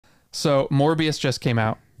So Morbius just came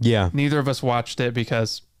out. Yeah. Neither of us watched it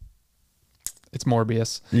because it's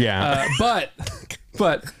Morbius. Yeah. But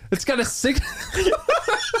it's got a 6.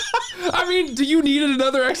 I mean, do you need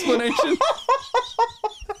another explanation?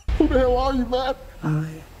 Who the hell are you, man?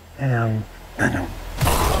 I am Venom.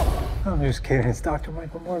 I'm just kidding. It's Dr.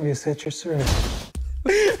 Michael Morbius at your service.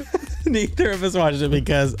 Neither of us watched it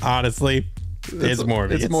because, honestly, it's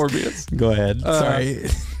Morbius. It's Morbius. Go ahead. Sorry.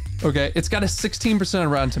 Okay, it's got a 16% on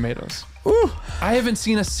Rotten Tomatoes. Ooh. I haven't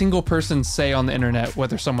seen a single person say on the internet,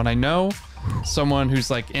 whether someone I know, someone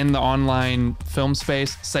who's like in the online film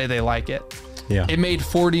space, say they like it. Yeah. It made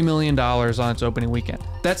 $40 million on its opening weekend.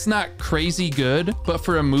 That's not crazy good, but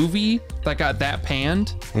for a movie that got that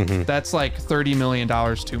panned, that's like $30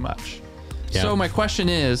 million too much. Yeah. So my question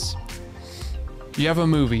is, you have a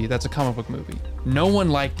movie that's a comic book movie. No one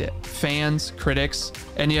liked it. Fans, critics,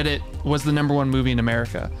 and yet it was the #1 movie in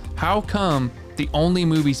America. How come the only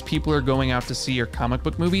movies people are going out to see are comic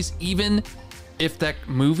book movies, even if that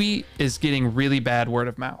movie is getting really bad word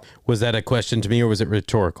of mouth? Was that a question to me or was it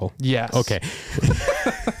rhetorical? Yes. Okay.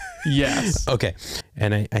 Yes. Okay.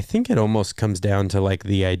 And I think it almost comes down to like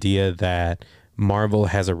the idea that Marvel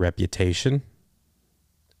has a reputation.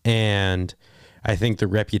 And I think the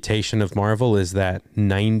reputation of Marvel is that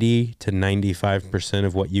 90 to 95%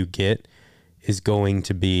 of what you get is going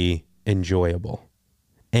to be enjoyable.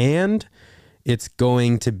 And it's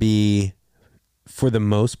going to be, for the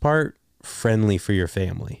most part, friendly for your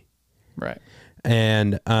family. Right.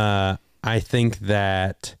 And I think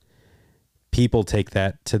that people take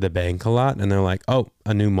that to the bank a lot and they're like, oh,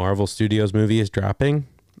 a new Marvel Studios movie is dropping.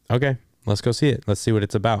 Okay, let's go see it. Let's see what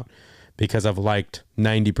it's about. Because I've liked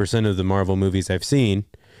 90% of the Marvel movies I've seen,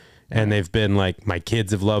 and they've been like, my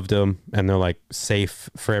kids have loved them, and they're like safe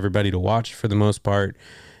for everybody to watch for the most part.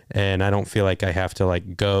 And I don't feel like I have to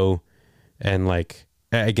like go and like,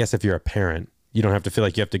 I guess if you're a parent, you don't have to feel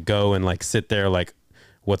like you have to go and like sit there like,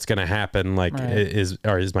 what's gonna happen? Like, is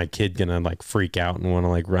my kid gonna like freak out and want to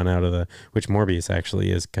like run out of the? Which Morbius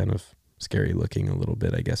actually is kind of scary looking a little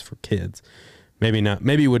bit, I guess, for kids. Maybe not.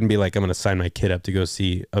 Maybe it wouldn't be like, I'm going to sign my kid up to go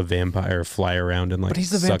see a vampire fly around and like. But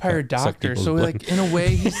he's a vampire doctor, so blood. like in a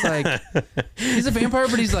way he's like he's a vampire,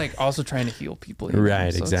 but he's like also trying to heal people.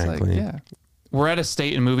 Right. So exactly. It's like, yeah. We're at a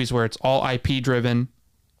state in movies where it's all IP driven.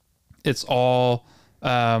 It's all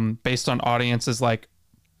based on audiences like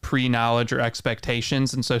pre-knowledge or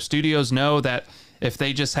expectations, and so studios know that if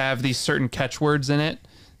they just have these certain catchwords in it,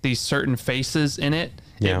 these certain faces in it,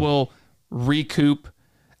 it will recoup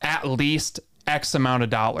at least X amount of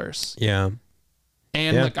dollars. Yeah.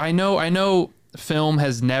 And like, I know film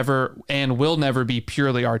has never and will never be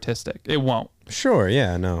purely artistic. It won't. Sure.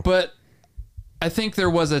 Yeah. No. But I think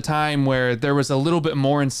there was a time where there was a little bit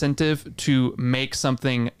more incentive to make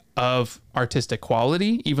something of artistic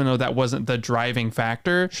quality, even though that wasn't the driving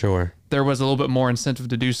factor. Sure. There was a little bit more incentive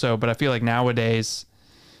to do so. But I feel like nowadays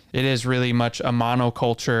it is really much a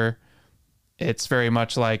monoculture. It's very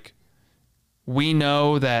much like, we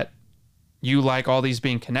know that you like all these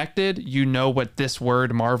being connected. You know what this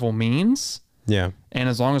word Marvel means. Yeah. And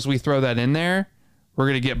as long as we throw that in there, we're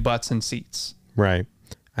going to get butts and seats. Right.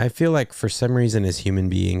 I feel like for some reason as human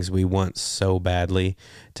beings, we want so badly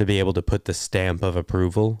to be able to put the stamp of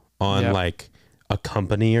approval on like a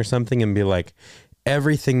company or something and be like,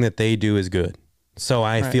 everything that they do is good. So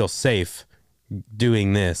I feel safe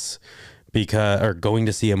doing this. Because, or going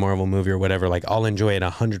to see a Marvel movie or whatever, like I'll enjoy it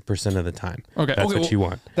 100% of the time. Okay. That's what you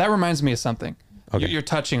want. That reminds me of something. Okay. You're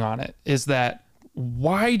touching on it. Is that,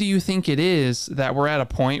 why do you think it is that we're at a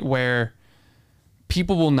point where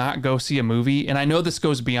people will not go see a movie? And I know this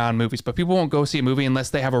goes beyond movies, but people won't go see a movie unless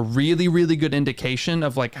they have a really, really good indication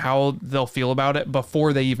of like how they'll feel about it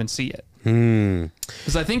before they even see it.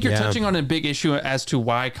 Because I think you're touching on a big issue as to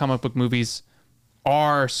why comic book movies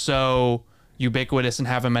are so ubiquitous and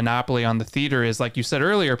have a monopoly on the theater. Is like you said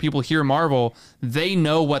earlier, people hear Marvel, they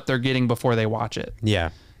know what they're getting before they watch it.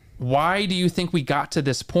 Yeah. Why do you think we got to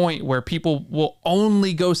this point where people will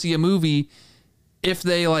only go see a movie if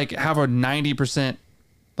they like have a 90%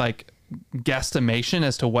 like guesstimation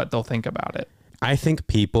as to what they'll think about it? I think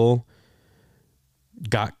people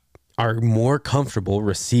are more comfortable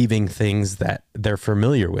receiving things that they're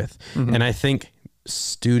familiar with. And I think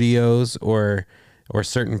studios or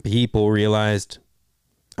certain people realized,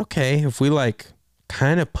 okay, if we like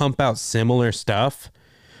kind of pump out similar stuff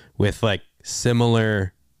with like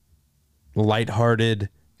similar lighthearted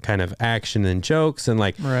kind of action and jokes and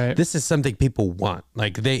like, this is something people want.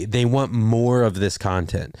 Like they want more of this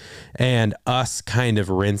content, and us kind of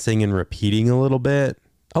rinsing and repeating a little bit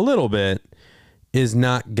is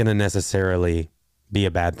not going to necessarily be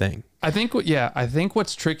a bad thing. I think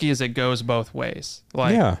what's tricky is it goes both ways.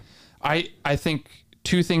 Like, Yeah. I think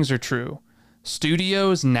two things are true.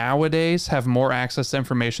 Studios nowadays have more access to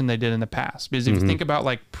information they did in the past. Because if you think about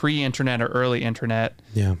like pre-internet or early internet,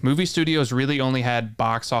 movie studios really only had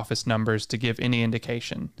box office numbers to give any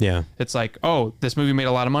indication. Yeah. It's like, oh, this movie made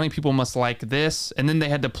a lot of money. People must like this. And then they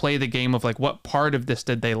had to play the game of like, what part of this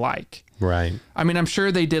did they like? Right. I mean, I'm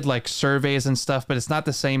sure they did like surveys and stuff, but it's not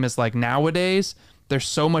the same as like nowadays. There's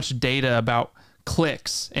so much data about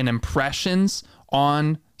clicks and impressions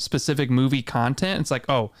on specific movie content. It's like,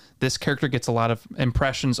 oh, this character gets a lot of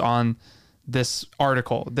impressions on this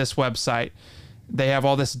article, this website. They have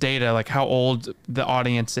all this data, like how old the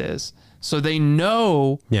audience is. So they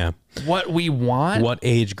know what we want. What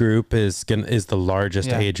age group is the largest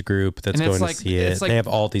age group that's going to see it. They have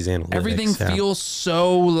all these analytics. Everything feels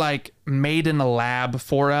so like made in a lab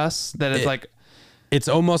for us that it's like, it's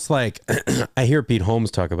almost like I hear Pete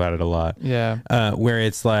Holmes talk about it a lot. Yeah. Where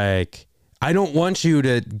it's like, I don't want you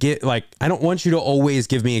to always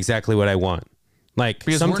give me exactly what I want. Like,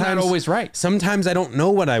 because sometimes we're not always right. Sometimes I don't know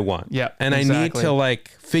what I want. Yeah. And exactly. I need to like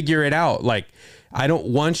figure it out. Like, I don't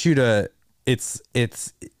want you to, it's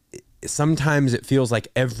sometimes it feels like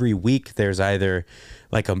every week there's either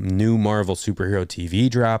like a new Marvel superhero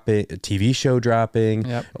TV show dropping,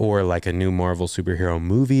 or like a new Marvel superhero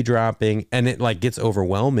movie dropping, and it like gets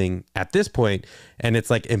overwhelming at this point, and it's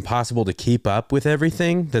like impossible to keep up with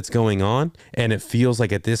everything that's going on, and it feels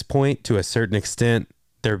like at this point, to a certain extent,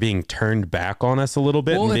 they're being turned back on us a little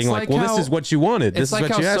bit, and being like, well, this is what you wanted. This is what you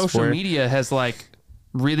asked for. It's like how social media has like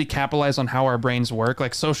really capitalized on how our brains work.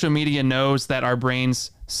 Like, social media knows that our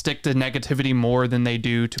brains stick to negativity more than they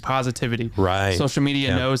do to positivity. Right. Social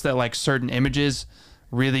media knows that like certain images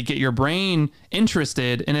really get your brain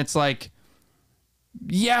interested, and it's like,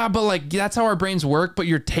 yeah, but like that's how our brains work, but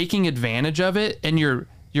you're taking advantage of it, and you're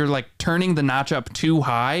like turning the notch up too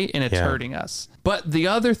high, and it's hurting us. But the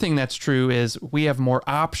other thing that's true is we have more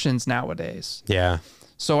options nowadays. Yeah.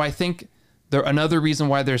 So I think another reason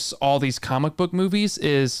why there's all these comic book movies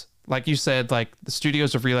is, like you said, like the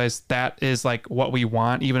studios have realized that is like what we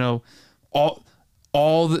want, even though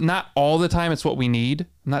not all the time it's what we need.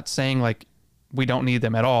 I'm not saying like we don't need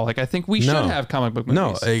them at all. Like, I think we should have comic book movies.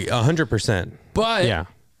 No, 100%. But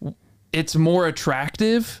it's more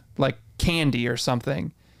attractive, like candy or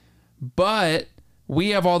something. But we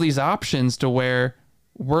have all these options to where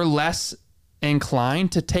we're less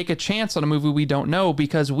inclined to take a chance on a movie we don't know,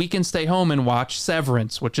 because we can stay home and watch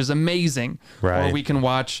Severance, which is amazing. Right. Or we can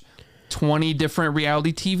watch 20 different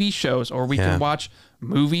reality TV shows, or we can watch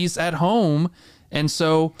movies at home. And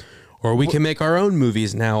so, or we can make our own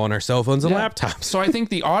movies now on our cell phones and laptops. So I think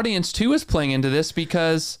the audience too is playing into this,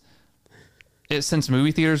 because since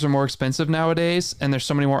movie theaters are more expensive nowadays and there's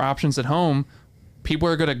so many more options at home, people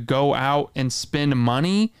are going to go out and spend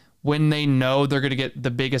money when they know they're going to get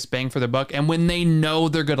the biggest bang for their buck, and when they know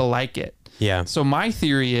they're going to like it. Yeah. So my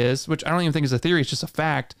theory is, which I don't even think is a theory, it's just a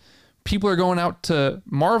fact, people are going out to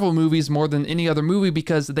Marvel movies more than any other movie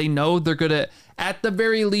because they know they're going to, at the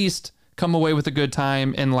very least, come away with a good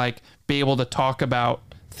time and like be able to talk about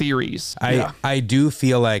theories. I do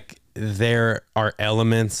feel like there are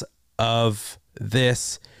elements of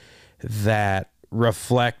this that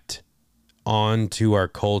reflect onto our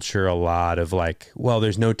culture a lot of like, well,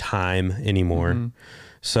 there's no time anymore.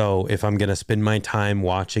 So if I'm going to spend my time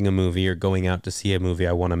watching a movie or going out to see a movie,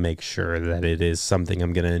 I want to make sure that it is something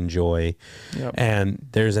I'm going to enjoy. And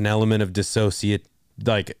there's an element of dissociating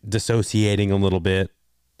a little bit.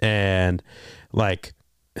 And like,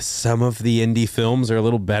 some of the indie films are a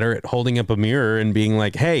little better at holding up a mirror and being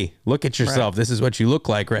like, hey, look at yourself. This is what you look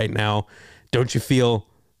like right now. Don't you feel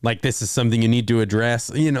like this is something you need to address?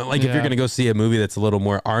 You know, like if you're going to go see a movie that's a little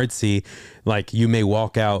more artsy, like you may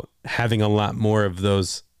walk out having a lot more of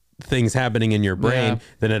those things happening in your brain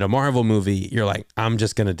than at a Marvel movie. You're like, I'm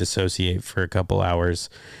just going to dissociate for a couple hours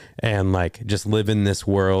and like just live in this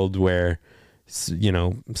world where, you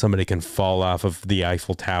know, somebody can fall off of the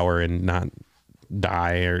Eiffel Tower and not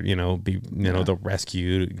die, or they'll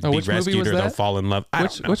rescue be rescued, or they'll fall in love.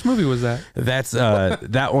 Which movie was that? That's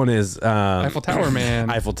that one is Eiffel Tower Man.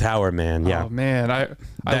 Eiffel Tower Man. Yeah. Oh man,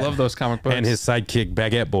 I love those comic books. And his sidekick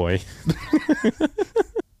Baguette Boy.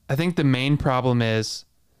 I think the main problem is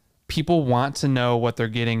people want to know what they're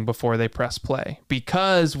getting before they press play,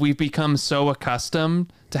 because we've become so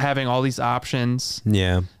accustomed to having all these options.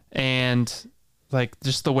 Yeah. And like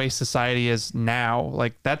just the way society is now,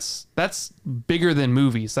 like that's bigger than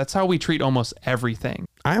movies. That's how we treat almost everything.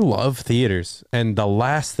 I love theaters, and the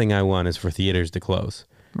last thing I want is for theaters to close.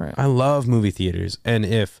 Right. I love movie theaters, and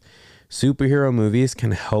if superhero movies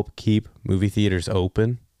can help keep movie theaters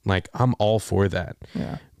open Like, I'm all for that.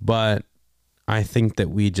 Yeah. But I think that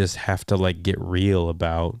we just have to like get real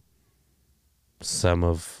about some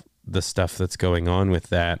of the stuff that's going on with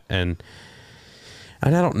that. And I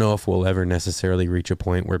don't know if we'll ever necessarily reach a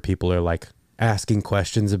point where people are like asking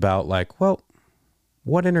questions about like, well,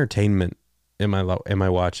 what entertainment am I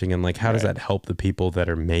watching? And like, how does that help the people that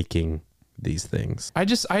are making these things? I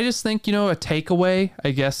just think, you know, a takeaway,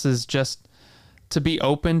 I guess, is just to be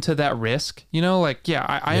open to that risk, you know, like,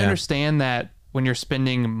 I understand that when you're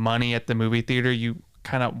spending money at the movie theater, you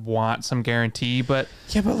kind of want some guarantee, but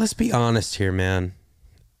let's be honest here, man.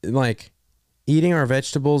 Like, eating our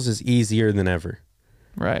vegetables is easier than ever.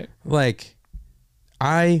 Right. Like,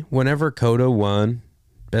 whenever Coda won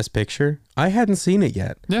Best Picture, I hadn't seen it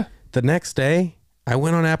yet. Yeah. The next day, I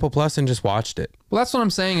went on Apple Plus and just watched it. Well, that's what I'm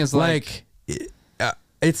saying is like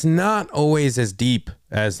it's not always as deep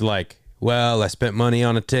as like, well, I spent money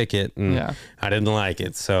on a ticket and I didn't like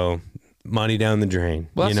it, so money down the drain.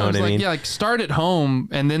 Well, that's you know what I mean? Yeah, like start at home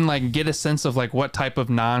and then like get a sense of like what type of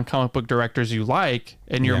non-comic book directors you like,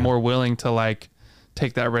 and you're more willing to like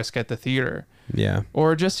take that risk at the theater. Yeah.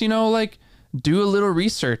 Or just, you know, like do a little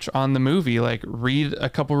research on the movie, like read a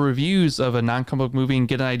couple reviews of a non-comic book movie and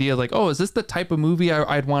get an idea like, oh, is this the type of movie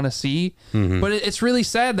I'd want to see? But it's really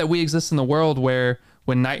sad that we exist in the world where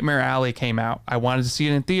when Nightmare Alley came out, I wanted to see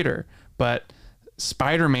it in theater, but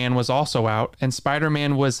Spider-Man was also out, and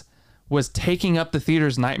Spider-Man was taking up the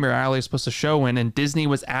theaters Nightmare Alley is supposed to show in, and Disney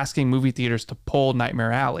was asking movie theaters to pull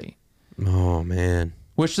Nightmare Alley. Oh, man.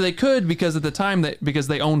 Which they could because at the time because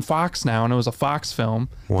they own Fox now and it was a Fox film.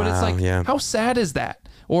 Wow, but it's like, how sad is that?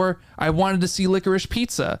 Or I wanted to see Licorice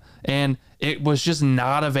Pizza and it was just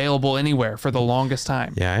not available anywhere for the longest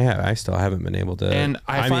time. Yeah, I still haven't been able to. And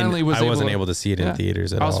I wasn't able to see it in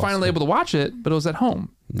theaters at all. I was finally able to watch it, but it was at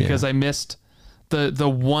home because I missed the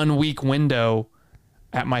 1 week window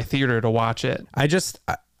at my theater to watch it. I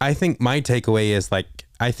think my takeaway is like,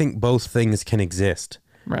 I think both things can exist.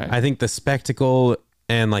 Right. I think the spectacle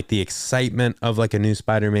and like the excitement of like a new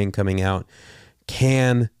Spider-Man coming out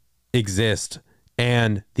can exist,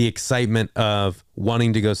 and the excitement of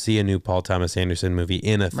wanting to go see a new Paul Thomas Anderson movie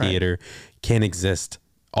in a theater can exist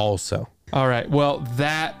also. All right. Well,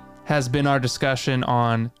 that has been our discussion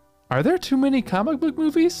on, are there too many comic book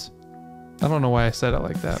movies? I don't know why I said it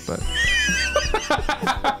like that, but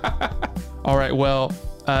all right. Well,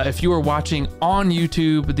 if you are watching on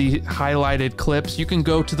YouTube, the highlighted clips, you can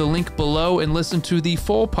go to the link below and listen to the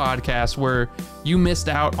full podcast where you missed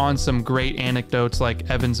out on some great anecdotes like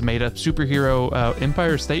Evan's made up superhero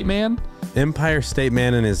Empire State Man. Empire State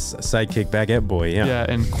Man and his sidekick Baguette Boy, Yeah,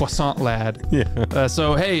 and Croissant Lad. Yeah.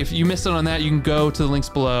 So, hey, if you missed it on that, you can go to the links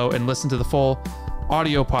below and listen to the full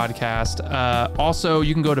audio podcast. Also,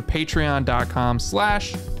 you can go to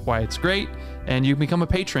patreon.com/whyitsgreat and you can become a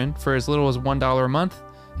patron for as little as $1 a month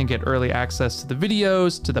and get early access to the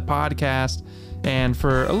videos, to the podcast, and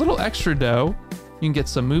for a little extra dough, you can get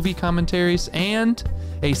some movie commentaries and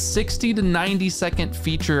a 60 to 90 second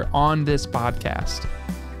feature on this podcast.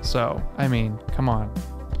 So, I mean, come on.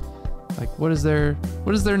 Like, what is there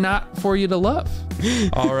not for you to love?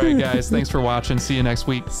 All right, guys, thanks for watching. See you next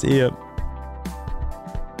week. See ya.